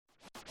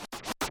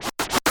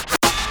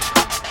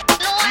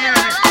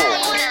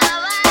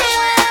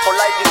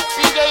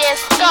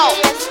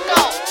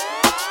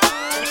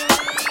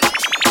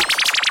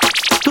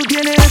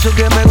eso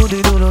que me gusta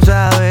y tú lo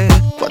sabes.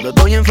 Cuando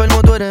estoy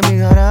enfermo tú eres mi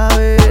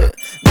jarabe.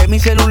 De mi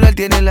celular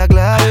tienes la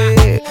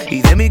clave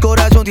y de mi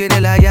corazón tienes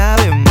la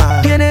llave,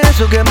 ma. Tienes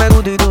eso que me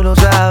gusta y tú lo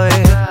sabes.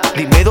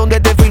 Dime dónde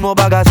te firmo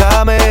pa'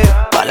 casarme.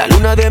 Pa' la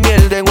luna de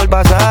miel tengo el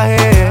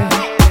pasaje,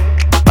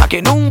 pa'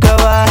 que nunca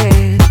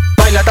baje.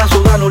 Baila tan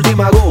sudando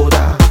última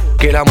gota,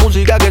 que la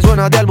música que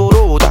suena te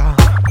alborota.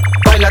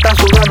 Baila tan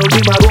sudando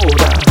última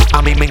gota,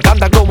 a mí me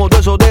encanta como todo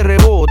eso te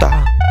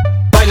rebota.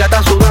 Baila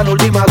tan sudando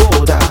última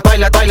gota,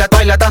 baila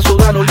tan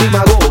sudando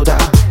última gota.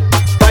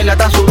 Baila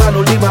tan sudando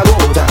última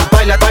gota,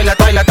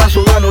 baila tan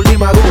sudando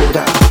última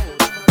gota.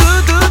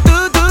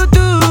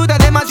 Tú, estás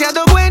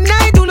demasiado buena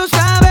y tú lo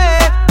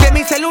sabes. De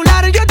mi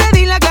celular yo te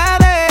di la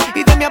clave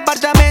y de mi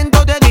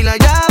apartamento te di la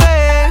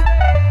llave.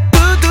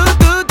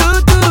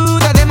 Tú,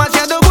 estás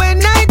demasiado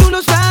buena y tú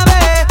lo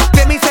sabes.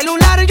 De mi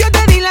celular yo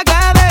te di la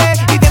clave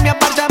y de mi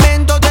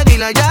apartamento te di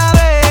la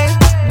llave.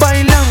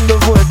 Bailando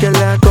fue que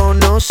la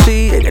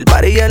conocí, en el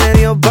party ella le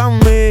dio pa'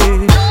 mí.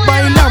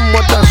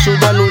 Bailamos hasta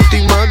sudar la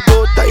última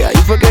gota y ahí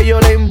fue que yo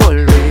la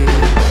envolví.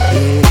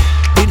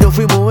 Y nos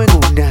fuimos en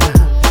una,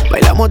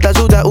 bailamos hasta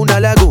sudar una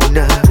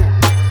laguna.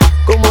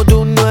 Como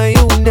tú no hay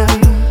una,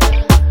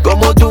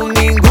 como tú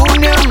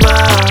ninguna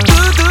más.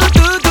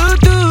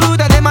 Tú,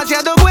 estás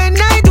demasiado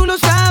buena y tú lo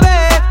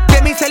sabes.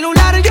 De mi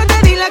celular yo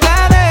te di la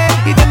clave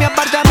y de mi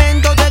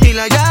apartamento te di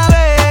la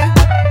llave.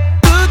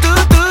 Tú,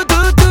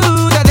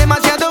 estás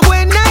demasiado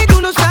buena y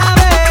tú lo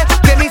sabes.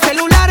 De mi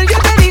celular yo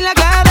te di la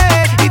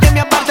clave y de mi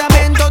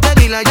apartamento te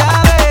di la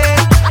llave.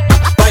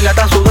 Baila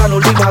tan sudando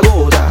última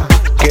gota,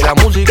 que la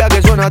música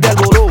que suena te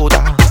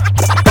alborota.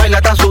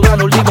 Baila tan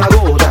sudando última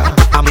gota,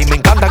 a mí me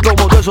encanta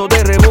como todo eso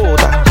te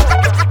rebota.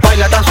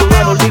 Baila tan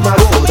sudando última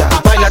gota,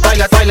 baila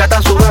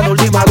tan sudando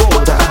última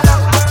gota.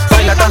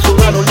 Baila tan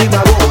sudando última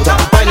gota,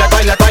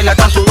 baila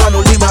tan sudando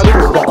última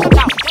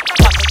gota.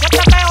 Yo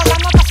te veo, la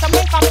nota se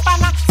me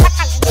campana.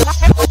 Sácale de la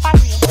pepa para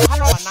arriba,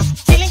 déjalo ganar.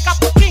 Chilling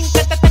capuchín,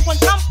 que te tengo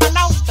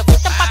encampanao. Te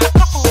fuiste en pata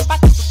con un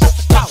bate, tú estás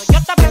echado. Yo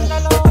te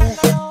préndelo, te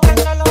fuiste en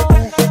pata con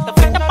un bate, tú estás echado. Te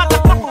fuiste en pata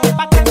con el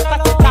bate, tú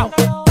estás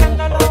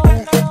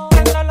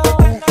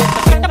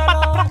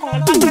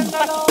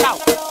echado.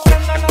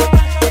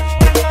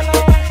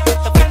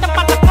 Te fuiste en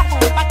pata con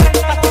un bate, tú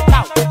estás echado. Te fuiste en pata con un bate, tú estás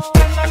echado.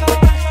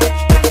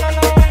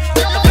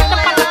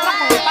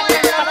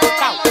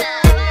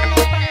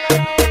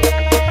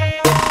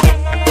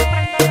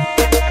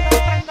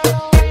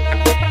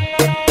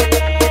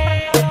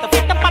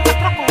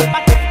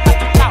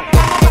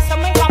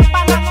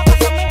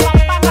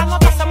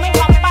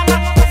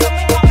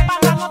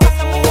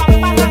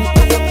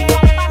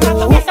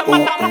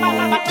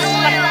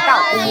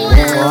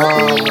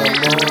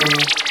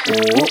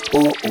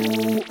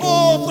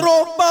 Otro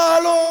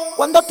palo.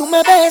 Cuando tú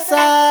me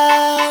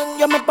besas,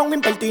 yo me pongo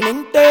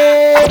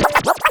impertinente.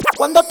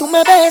 Cuando tú me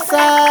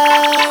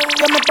besas,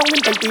 yo me pongo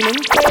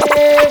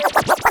impertinente.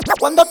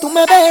 Cuando tú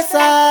me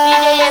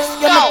besas,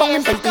 yo me pongo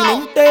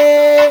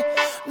impertinente.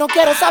 No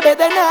quiero saber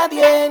de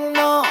nadie,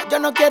 no, yo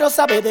no quiero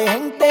saber de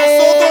gente.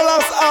 Nosotros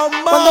las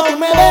amamos. Cuando tú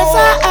me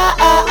besas,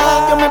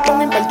 yo me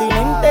pongo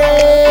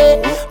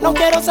impertinente. No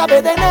quiero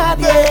saber de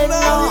nadie,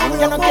 no,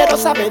 yo no quiero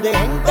saber de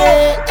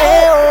gente.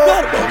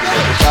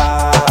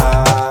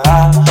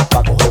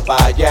 Pa' coger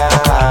pa' allá,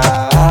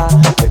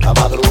 esta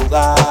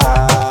madrugada.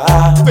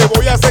 Te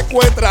voy a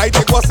secuestrar y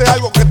te voy a hacer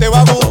algo que te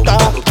va a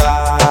gustar.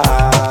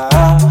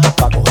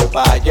 Pa' coger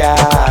pa' allá,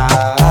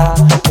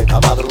 esta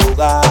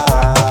madrugada.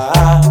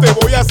 Te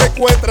voy a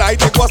secuestrar y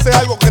te voy a hacer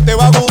algo que te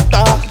va a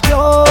gustar.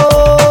 Yo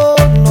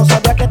no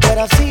sabía que tú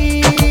eras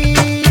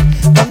así.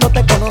 Cuando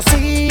te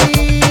conocí,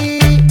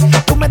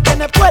 tú me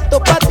tienes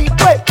puesto pa' ti,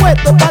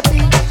 puesto pa'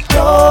 ti.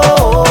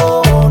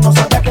 Yo no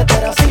sabía que tú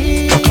eras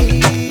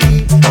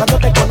así. Cuando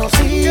te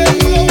conocí,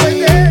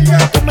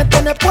 tú me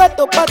tienes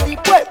puesto pa' ti,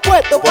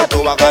 puesto pa' Por ti.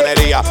 tu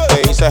bacanería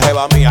te hice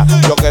jeva mía.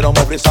 Yo que no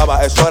me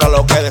frisaba, eso era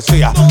lo que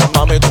decía.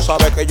 Mami, tú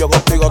sabes que yo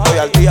contigo estoy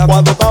al día.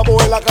 Cuando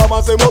estamos en la cama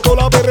hacemos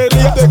toda la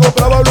perrería. Te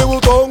compraba Louis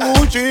Vuitton,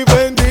 Gucci,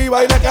 Fendi,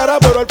 vaina cara,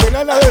 pero al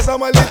final la de esa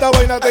maldita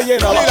vaina te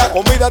llenaba. Y la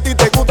comida a ti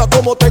te gusta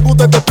como te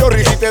gusta este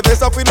piorri. Si te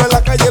desafino en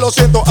la calle, lo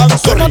siento, I'm Yo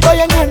sorry. no estoy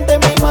en gente,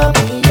 mi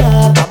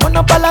mamilla.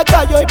 Vámonos pa' la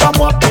calle y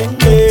vamos a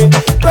aprender.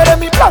 Tú eres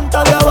mi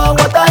planta de abajo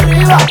hasta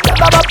arriba. Ya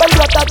estaba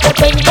perdido hasta que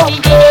te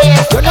encontré.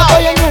 Yo no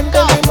estoy en gente,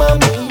 mi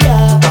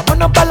mamilla.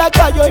 Vámonos pa' la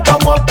calle y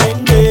vamos a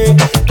aprender.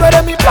 Tú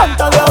eres mi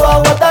planta de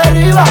abajo hasta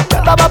arriba. Ya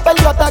estaba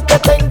perdido hasta que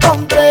te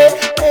encontré.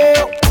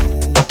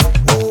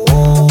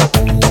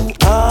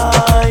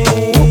 Ay.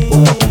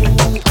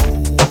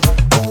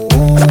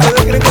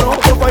 ¿Ustedes creen que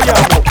nosotros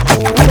fallamos?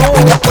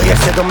 No. Oye,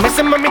 hace 2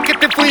 meses, mami, que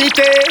te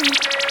fuiste.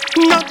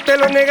 No te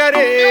lo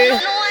negaré.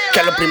 Que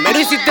a lo primero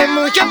hiciste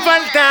mucha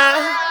falta,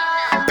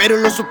 pero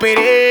lo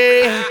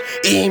superé.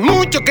 Y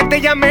mucho que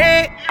te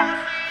llamé,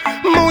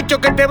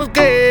 mucho que te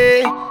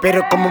busqué,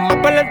 pero como más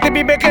para adelante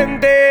vive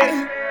gente,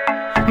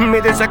 me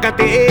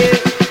desacaté.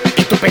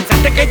 Y tú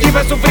pensaste que yo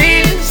iba a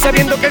sufrir,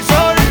 sabiendo que el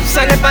sol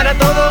sale para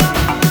todos.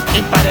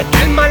 Y para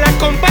estar mal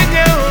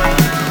acompañado,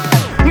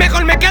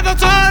 mejor me quedo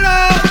solo.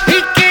 Y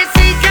que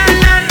siga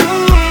la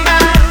rumba,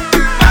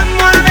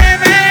 vamos a ver.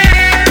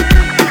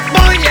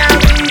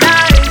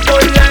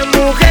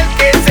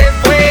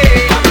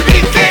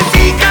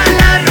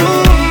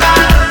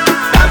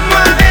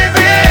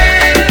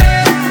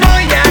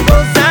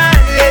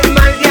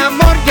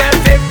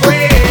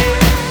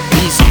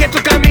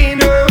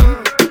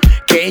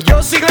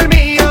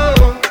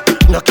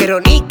 quiero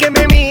ni que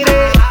me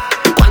mire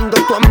cuando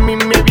tú a mí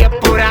me vi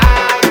por ahí.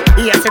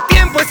 Y hace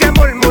tiempo ese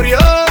amor murió,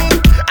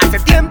 hace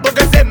tiempo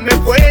que se me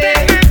fue.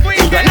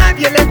 Y yo a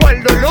nadie le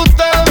guardo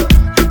luto,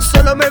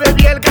 solo me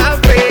bebí el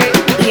café.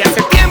 Y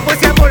hace tiempo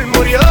ese amor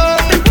murió,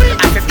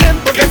 hace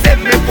tiempo que se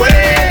me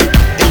fue.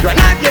 Y yo a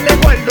nadie le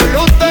guardo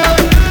luto,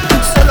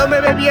 solo me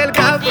bebí el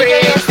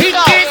café. Y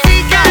que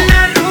siga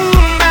la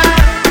rumba,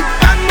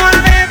 vamos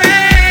a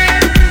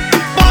beber.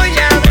 Voy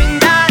a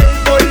brindar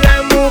por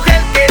la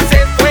mujer que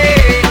se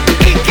fue.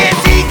 Y que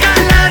siga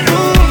la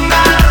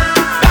rumba,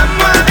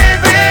 vamos a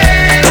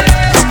beber.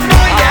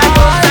 Voy a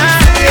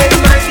gozar, el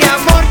mal de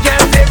amor ya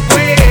se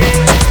fue.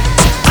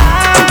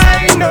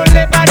 Ay, no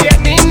le paría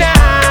ni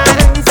nada,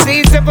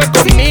 si se fue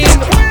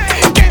conmigo.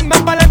 Que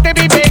más para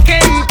adelante vive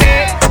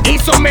gente y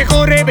son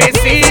mejores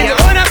vecinos. Y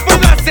ahora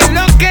puedo hacer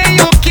lo que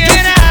yo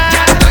quiera.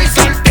 Ya estoy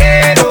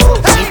soltero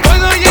y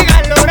puedo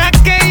llegar a la hora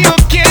que yo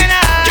quiera.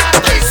 Ya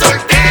estoy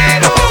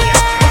soltero.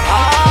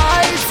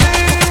 Ay, sí,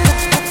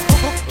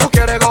 tú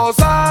quieres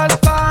gozar,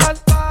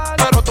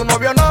 pero tu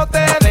novio no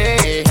te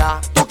deja.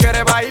 Tú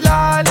quieres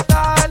bailar,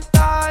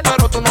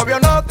 pero tu novio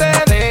no te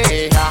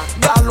deja.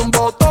 Dale un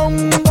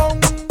botón,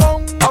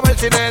 a ver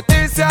si de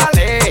ti se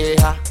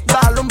aleja.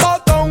 Dale un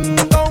botón,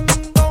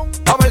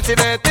 a ver si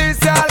de ti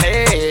se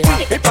aleja.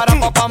 Y para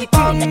pa pam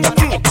pam, para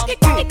pa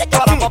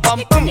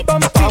pam pam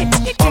pam pam,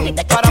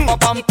 para pa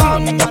pam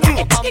pam,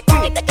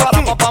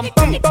 para pa pam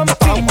pam pam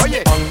pam.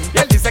 Oye, y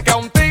él dice que es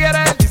un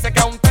tigre,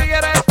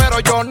 pero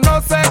yo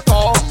no sé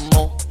cómo.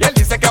 Y él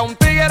dice que es un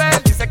tigre,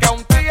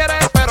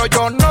 pero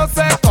yo no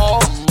sé cómo.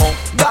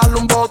 Dale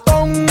un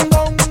botón,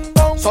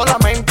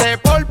 solamente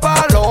por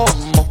palomo.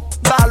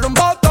 Dale un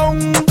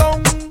botón,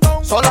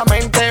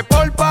 solamente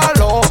por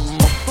palomo.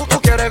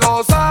 Tú quieres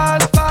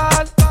gozar,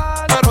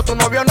 pero tu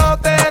novio no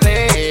te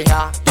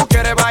deja. Tú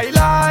quieres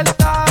bailar,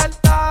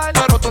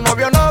 pero tu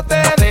novio no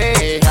te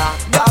deja.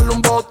 Dale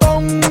un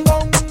botón,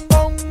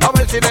 a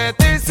ver si de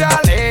ti se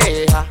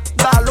aleja.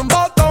 Dale un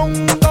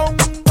botón,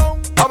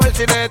 a ver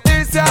si de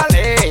ti se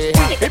aleja.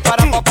 Y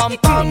para pa pam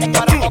pam,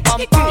 para pa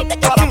pam pam,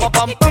 para pa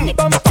pam pam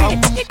pam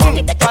pam,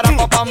 para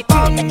pa pam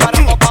pam,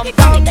 para pa pam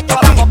pam,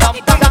 para pa pam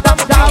pam pam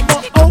pam.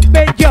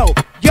 Open yo,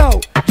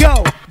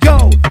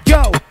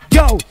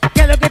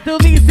 ¿qué es lo que tú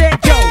dices?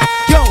 Yo,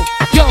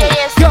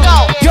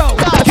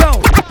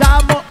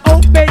 estamos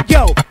open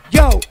yo,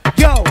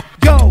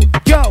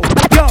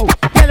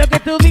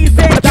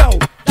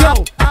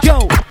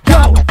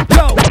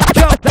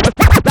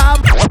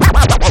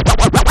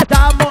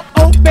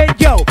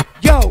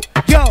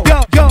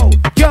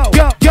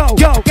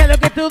 ¿qué es lo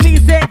que tú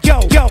dices?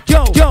 Yo,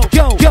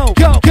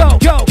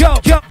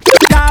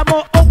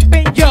 estamos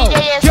open yo,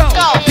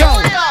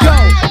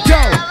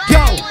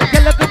 ¿qué es lo que tú dices? Yo, estamos open yo, ¿qué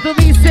es lo que tú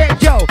dices?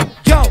 Yo,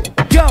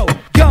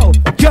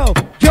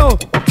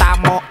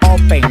 estamos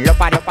open, lo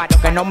paro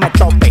que no me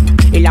topen.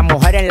 Y las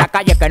mujeres en la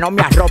calle que no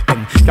me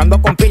arropen. Yo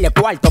ando con pile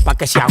cuarto pa'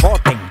 que se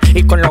agoten.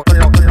 Y con lo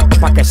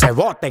pa' que se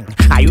boten.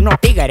 Hay unos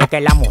tigres que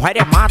las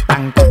mujeres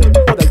matan,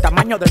 del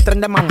tamaño del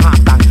tren de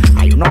Manhattan.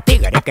 Hay unos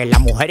tigres que las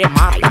mujeres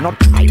matan.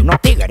 Hay unos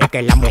tigres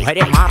que las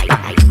mujeres matan.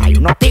 Hay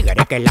unos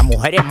tigres que las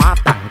mujeres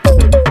matan,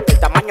 del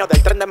tamaño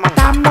del tren de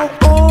Manhattan. Estamos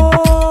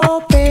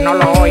open. No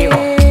lo oigo.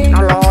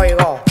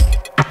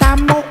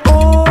 Estamos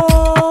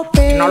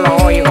open. No lo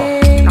oigo.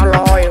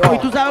 Y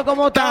tú sabes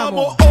cómo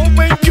estamos.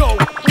 Open yo,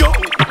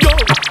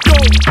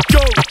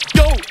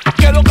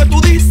 ¿qué es lo que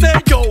tú dices?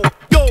 Yo.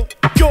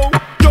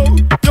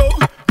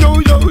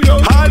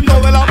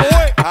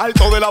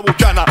 Alto de la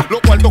buchana,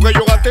 los cuartos que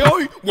yo gasté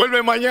hoy,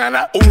 vuelve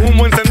mañana. Un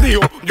humo encendido,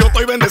 yo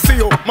estoy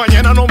bendecido.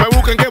 Mañana no me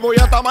busquen que voy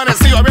hasta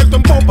amanecido, abierto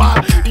en popa.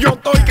 Yo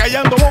estoy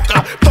callando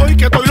boca, estoy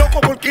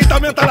loco por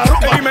quitarme hasta la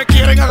ropa. Y me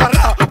quieren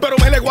agarrar, pero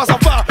me le voy a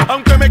zafar,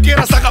 aunque me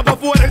quiera sacar para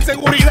afuera en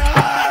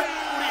seguridad.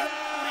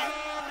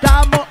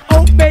 Estamos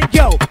open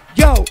yo,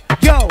 ¿qué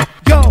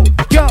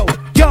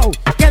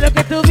es lo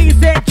que tú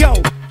dices? Yo,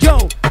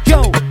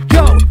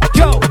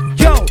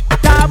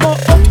 estamos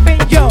open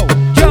yo,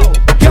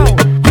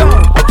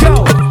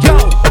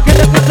 ¿qué es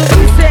lo que tú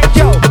dices?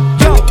 Yo.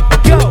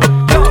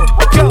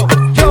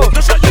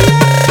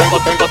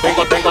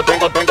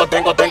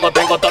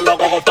 Tengo todo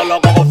loco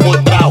full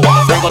trao.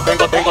 Tengo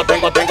todo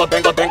loco full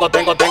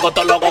trao. Tengo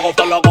todo loco full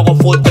trao. Tengo todo loco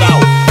full trao.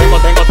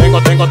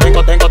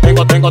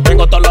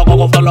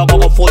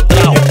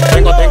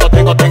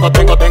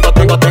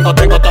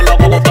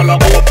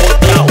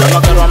 Yo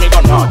no quiero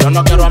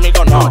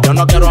amigos, no. Yo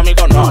no quiero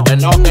amigos, no. Que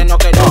no.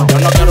 Yo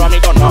no quiero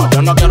amigos,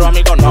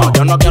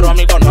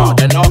 no.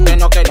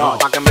 Que no.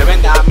 Pa' que me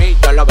venda a mí,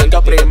 yo lo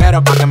vendo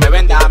primero. Pa' que me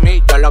venda a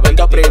mí, yo lo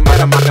vendo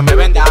primero. Pa' que me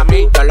venda a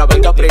mí, yo lo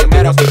vendo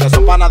primero. Si que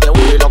son panas de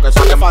uno y lo que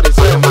son de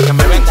fariseo. Pa' que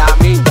me venda a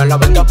mí, yo lo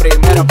vendo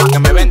primero. Pa' que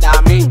me venda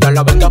a mí, yo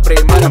lo vendo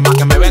primero. Pa'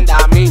 que me venda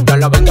a mí, yo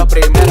lo vendo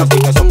primero. Si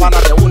que son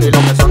panas de uno y lo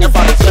que son de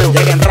fariseo.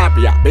 Lleguen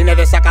rápida, vine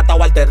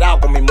desacatado alterado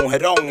con mi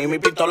mujerón y mi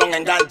pistolón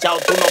enganchado.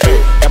 Tú no ves,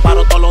 que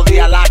paro todos los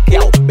días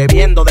laqueado,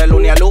 bebiendo de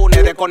lunes a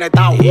lunes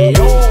desconectado. Y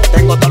yo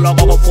tengo todos los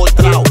gogos full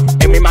trao,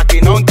 en mi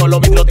maquinón todos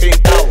los vidrios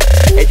tintados.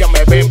 Ellos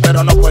me ven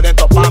pero no pueden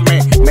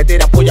toparme, me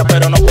tiran puya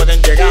pero no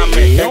pueden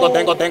llegarme.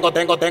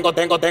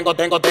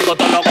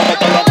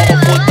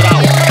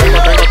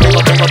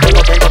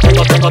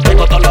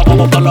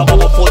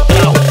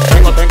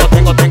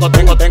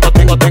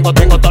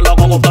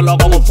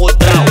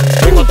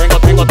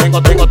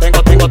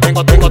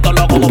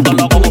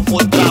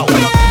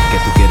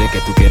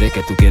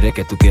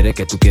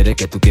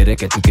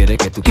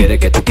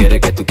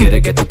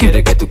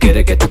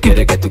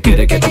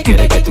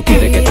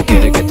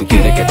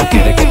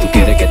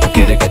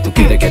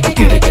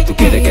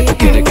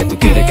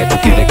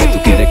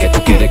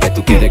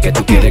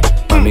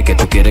 Mami, que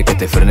tú quieres que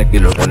te frene, que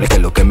lo rele, que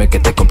lo queme, que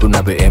te compre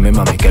una BM,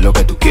 mami, que es lo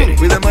que tú quieres.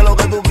 Pídeme lo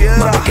que tú quieras.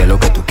 Mami, que es lo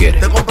que tú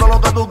quieres. Te compro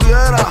lo que tú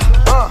quieras.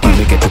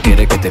 Mami, que tú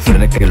quieres que te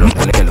frene, que lo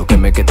rele, que lo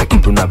queme, que te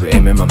compre una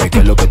BM, mami, que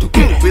es lo que tú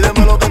quieres.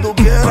 Pídeme lo que tú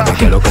quieras. Mami,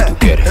 que es lo que tú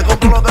quieres. Te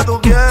compro lo que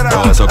tú quieras.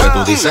 Todo eso que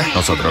tú dices,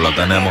 nosotros lo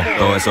tenemos.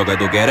 Todo eso que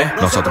tú quieres,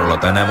 nosotros lo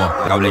tenemos.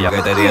 La tablilla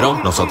que te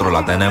dieron, nosotros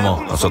la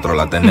tenemos. Nosotros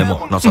la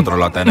tenemos, nosotros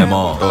la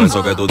tenemos. Todo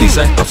eso que tú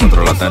dices,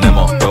 nosotros lo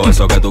tenemos. Todo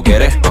eso que tú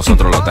quieres,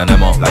 nosotros lo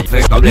tenemos. La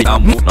tablilla,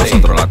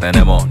 nosotros la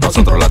tenemos.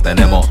 Nosotros la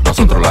tenemos,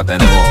 nosotros la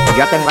tenemos.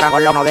 Yo tengo gran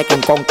colono de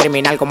King Kong,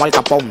 criminal como el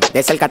Capón.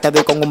 De cerca te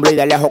doy con un blue y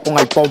de lejos con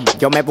el pom.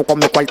 Yo me busco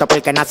mi cuarto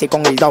porque nací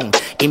con el don.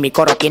 Y mi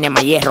coro tiene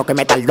más hierro que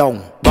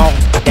metaldón. Bon,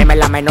 deme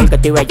la menor que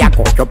estoy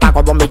bellaco. Yo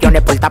pago 2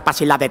 millones por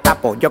tapas y la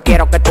destapo. Yo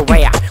quiero que tú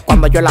veas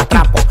cuando yo la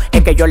atrapo.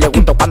 Es que yo le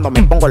gusto cuando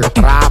me pongo los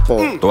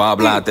trapos. Tú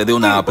hablaste de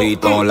una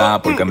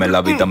pistola porque me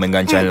la vista me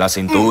engancha en la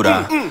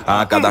cintura.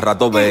 A cada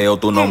rato veo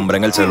tu nombre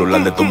en el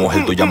celular de tu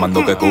mujer, tú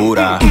llamando que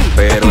cura.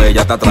 Pero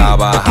ella está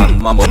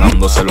trabajando,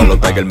 mamonándoselo a los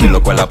Tiger, mi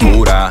loco es la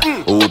pura.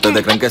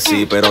 Ustedes creen que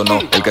sí, pero no.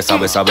 El que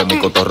sabe, sabe, mi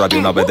cotorra de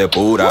una vez de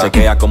pura.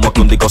 Chequea como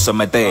que un disco se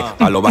mete.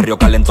 Pa' los barrios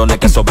calentones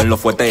que soben los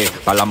fuetes.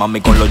 Pa' la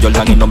mami con los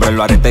Jordan y nombre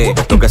lo arete.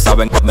 Lo que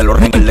saben, me lo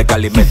ringen de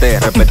calimete.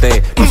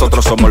 Repete,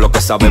 nosotros somos lo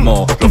que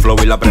sabemos. Los flow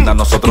y la prenda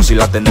nosotros sí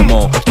la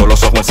tenemos. Todos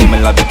los ojos encima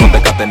en la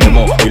discoteca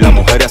tenemos. Y las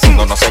mujeres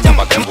haciéndonos señas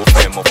pa' que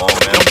embufemos.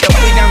 Aunque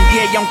pidan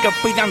 10 y aunque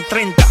pidan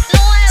 30.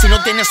 Si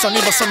no tiene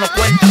sonido, eso no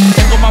cuenta.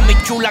 Tengo mami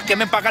chula que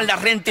me pagan la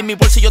renta. Y mi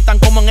bolsillo tan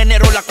como en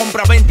enero la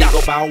compra-venta. Digo,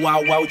 wow,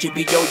 wow, wow,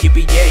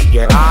 GPJ.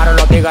 Llegaron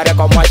los tigres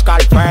como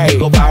Scarface.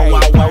 Digo, wow, wow,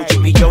 wow,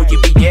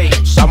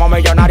 GPJ. Somos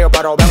millonarios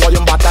pero vengo de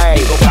un bate.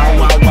 Digo, wow,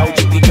 wow, wow,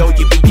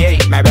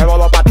 GPJ. Me bebo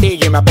 2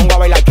 pastillas y me pongo a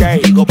bailar K.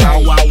 Digo,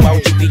 wow, wow,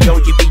 wow, GPJ.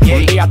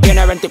 Un día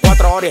tiene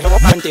 24 horas y llevo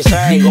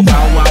 26. Digo, wow,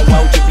 wow,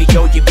 wow,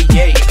 GPJ.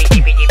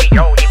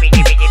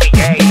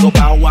 Digo,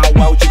 wow, wow,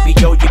 wow,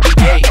 GPJ.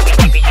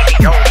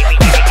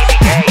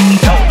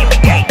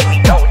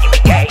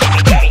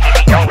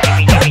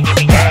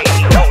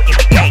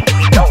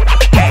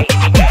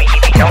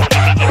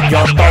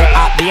 Yo estoy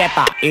a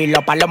dieta y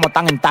los palomos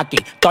están en taqui.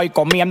 Estoy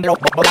comiendo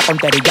bola con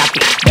teriyaki.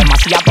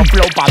 Demasiado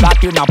flow pa'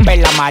 darte una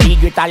pela.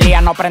 Amarillo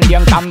italiano prendió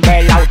en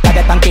candela. Ustedes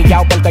están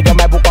quillados porque yo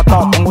me busco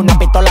todo. Tengo una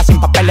pistola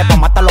sin papeles pa'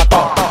 matarlo a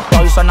todos.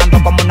 Estoy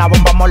sonando como una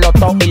bomba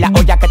molotov. Y la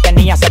olla que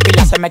tenía ese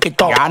pila se me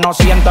quitó. Ya no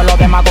siento los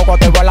demagogos,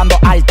 estoy volando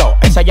alto.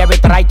 Ese Chevy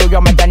Trail tuyo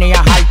me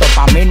tenías alto.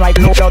 Pa' mí no hay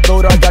glúteo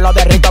duro, yo lo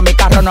derrito. Mi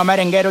carro no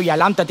merenguero y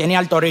adelante tenía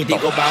el torito.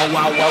 Digo, wow,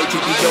 wow, wow,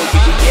 GPJ.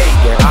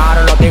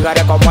 Llegaron los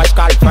tigres como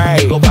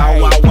Scarface. Digo, wow,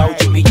 wow, wow,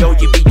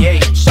 GPJ.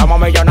 Somos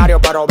millonarios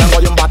pero vengo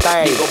de un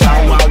bate. Digo,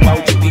 wow, wow, wow,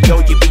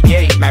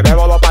 GPJ. Me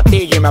bebo 2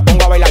 pastillas y me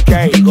pongo a bailar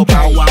K. Digo,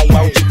 wow, wow,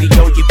 wow,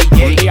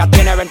 GPJ. Un día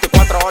tiene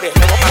 24 horas y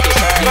llevo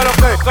 26. ¿Qué lo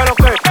que? ¿Qué lo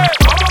que?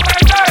 Vamos a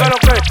prender. ¿Qué lo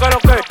que? ¿Qué lo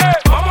que?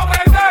 Vamos a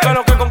prender. ¿Qué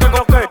lo que? ¿Con qué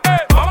lo que?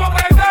 Vamos a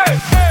prender.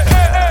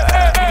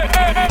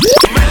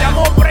 Me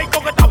llamó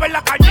Breiko que estaba en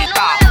la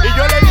cañita y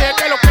yo le dije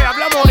que lo que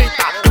hablamos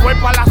ahorita. Yo voy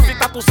pa' la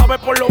cita, tú sabes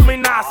por lo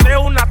menos hacer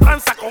una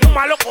tranza con un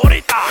malo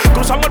corita.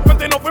 Cruzamos el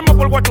puente y nos fuimos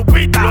por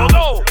Guachupita. Los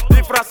dos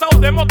disfrazados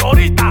de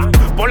motorista.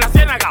 Por la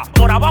ciénaga,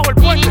 por abajo el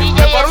puente.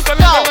 Me paró un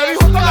teléfono y me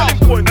dijo que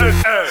delincuente.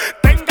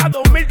 Tenga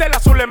 2000 del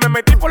azules, me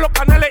metí por los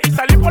canales y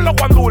salí por los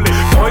guandules.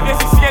 Hoy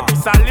 17 y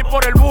salí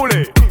por el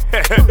bule.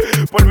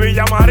 Por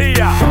Villa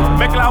María,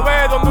 me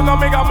clavé donde una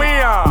amiga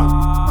mía.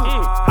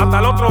 Hasta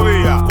el otro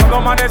día, cuando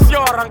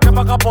amaneció arranqué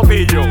pa'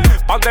 Capotillo.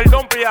 Pan del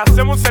Dompi,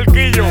 hacemos un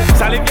cerquillo.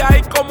 Salí de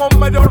ahí como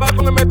medio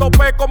barco y me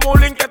topé como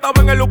un link que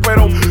estaba en el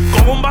Luperón.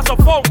 Con un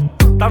vasofón,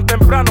 tan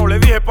temprano le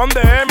dije pan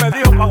de me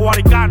dijo pa'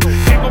 Guaricano.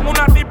 Y como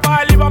una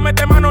tipa él iba a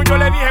meter mano, yo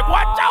le dije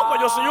guachao,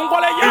 que yo soy un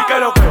gualeyano. ¿Y qué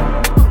lo que?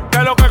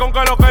 ¿Qué lo que con qué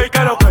lo que? ¿Y qué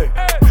lo que?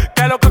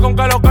 ¿Qué lo que con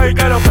qué lo que? ¿Y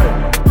qué lo que?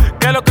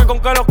 ¿Qué lo que con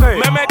qué lo que?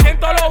 Me metí en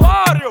todos los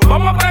barrios,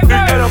 vamos a aprender.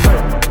 ¿Y qué lo que?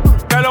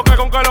 ¿Qué lo que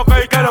con qué lo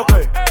que? ¿Y qué lo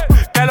que?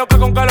 ¿Qué lo que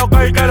con qué lo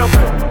que? ¿Y qué lo que?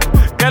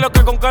 ¿Qué lo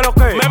que con qué lo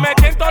que? Me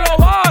metí en todos los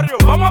barrios,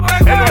 vamos a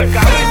aprender. En el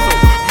carrizo,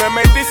 me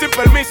metí sin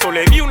permiso,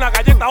 le di una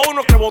galleta a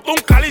uno que botó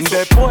un calizo.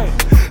 Después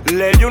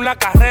le di una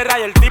carrera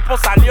y el tipo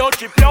salió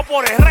chipeado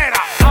por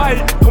Herrera.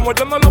 Ay, como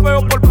yo no lo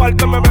veo por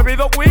parte, me bebí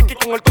 2 whisky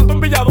con el tonto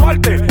en Villa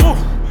Duarte.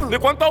 Ni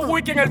cuántos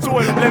whisky en el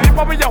suelo. Le di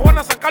pa' Villa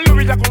Juana, San Carlos y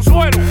Villa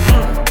Consuelo.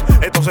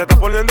 Esto se está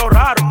poniendo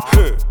raro.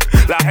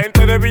 La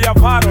gente de Villa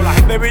Faro, la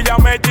gente de Villa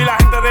Mechi y la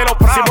gente de Los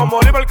Prados. Simón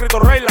Bolívar, el Cristo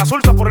Rey, la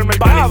Sulsa por el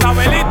mercado.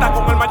 Isabelita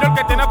con el mayor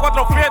que tiene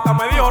 4 fiestas.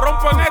 Me dijo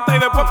rompo en esta y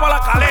después pa' la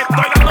caleta.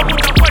 Estoy dando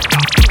mucha vuelta,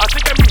 así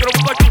que el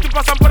micrófono chiqui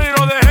pasan por y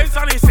lo dejé en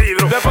San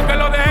Isidro. Después que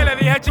lo dejé le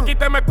dije chiquito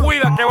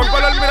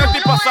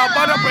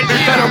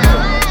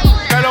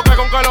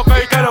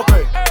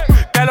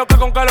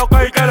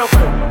Ey, ¿qué lo que?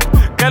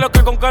 ¿Qué lo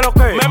que con qué lo que?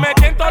 Me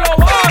metí